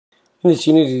In this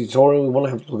Unity tutorial, we want to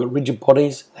have a look at rigid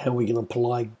bodies and how we can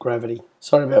apply gravity.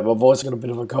 Sorry about my voice, I've got a bit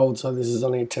of a cold, so this is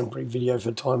only a temporary video for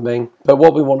the time being. But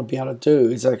what we want to be able to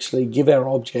do is actually give our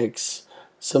objects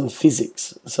some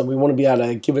physics. So we want to be able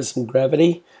to give it some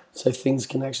gravity so things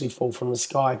can actually fall from the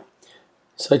sky.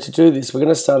 So to do this, we're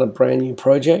going to start a brand new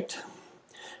project.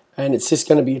 And it's just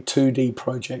going to be a 2D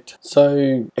project.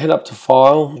 So head up to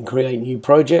File and create New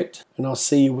Project. And I'll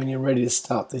see you when you're ready to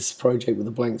start this project with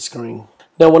a blank screen.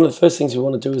 Now, one of the first things we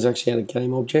want to do is actually add a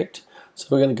game object. So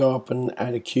we're going to go up and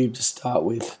add a cube to start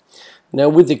with. Now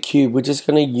with the cube, we're just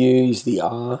going to use the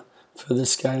R for the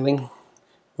scaling.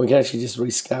 We can actually just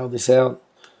rescale this out.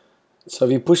 So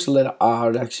if you push the letter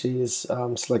R, it actually is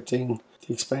selecting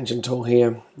the expansion tool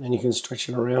here, and you can stretch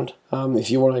it around. If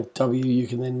you want a W, you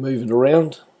can then move it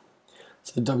around.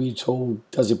 So the W tool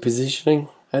does your positioning.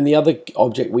 And the other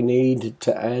object we need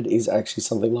to add is actually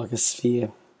something like a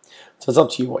sphere. So it's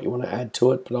up to you what you want to add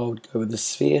to it, but I would go with the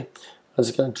sphere. I'm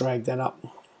just going to drag that up.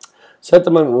 So at the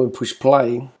moment when we push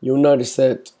play, you'll notice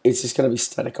that it's just going to be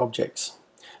static objects.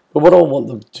 But what I want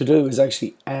them to do is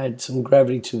actually add some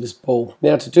gravity to this ball.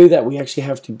 Now to do that, we actually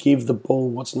have to give the ball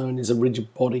what's known as a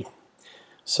rigid body.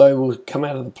 So we'll come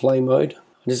out of the play mode.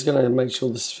 I'm just going to make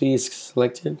sure the sphere is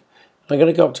selected. I'm going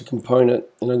to go up to component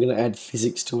and I'm going to add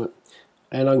physics to it.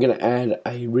 And I'm going to add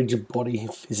a rigid body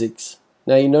physics.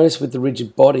 Now you notice with the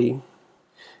rigid body,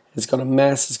 it's got a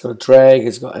mass, it's got a drag,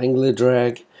 it's got angular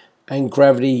drag, and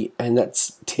gravity, and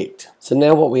that's ticked. So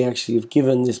now what we actually have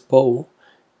given this ball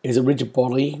is a rigid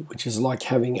body, which is like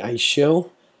having a shell,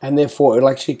 and therefore it'll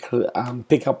actually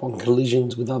pick up on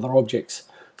collisions with other objects.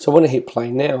 So when I hit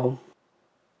play now,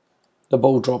 the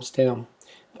ball drops down.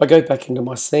 If I go back into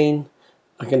my scene,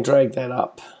 I can drag that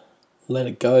up, let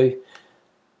it go.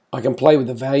 I can play with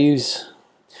the values.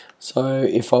 So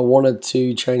if I wanted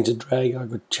to change the drag, I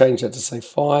could change that to say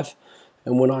 5.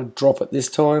 And when I drop it this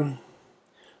time,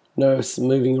 notice it's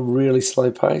moving at a really slow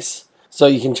pace. So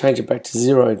you can change it back to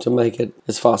 0 to make it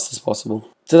as fast as possible.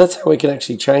 So that's how we can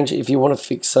actually change it. If you want to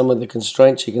fix some of the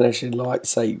constraints, you can actually like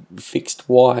say fixed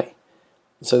Y.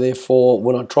 So therefore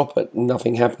when I drop it,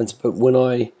 nothing happens. But when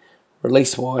I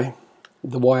release Y,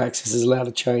 the Y-axis is allowed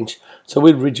to change. So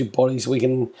with rigid bodies, we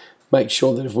can make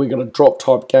sure that if we've got a drop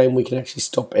type game, we can actually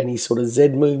stop any sort of Z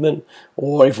movement,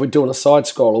 or if we're doing a side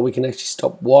scroller, we can actually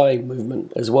stop Y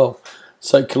movement as well.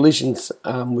 So collisions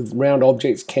with round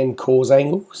objects can cause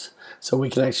angles, so we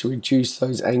can actually reduce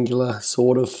those angular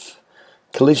sort of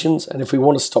collisions. And if we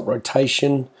want to stop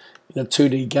rotation in a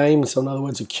 2D game, so in other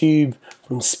words a cube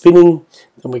from spinning,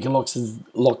 then we can lock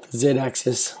the Z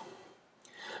axis.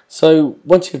 So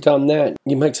once you've done that,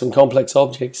 you make some complex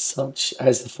objects such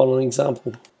as the following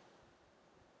example.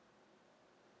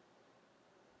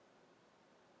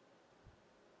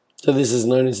 So this is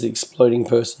known as the exploding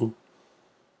person.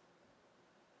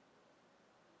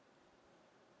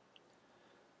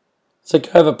 So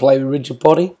go have a play with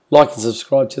Rigidbody, like and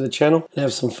subscribe to the channel, and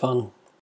have some fun.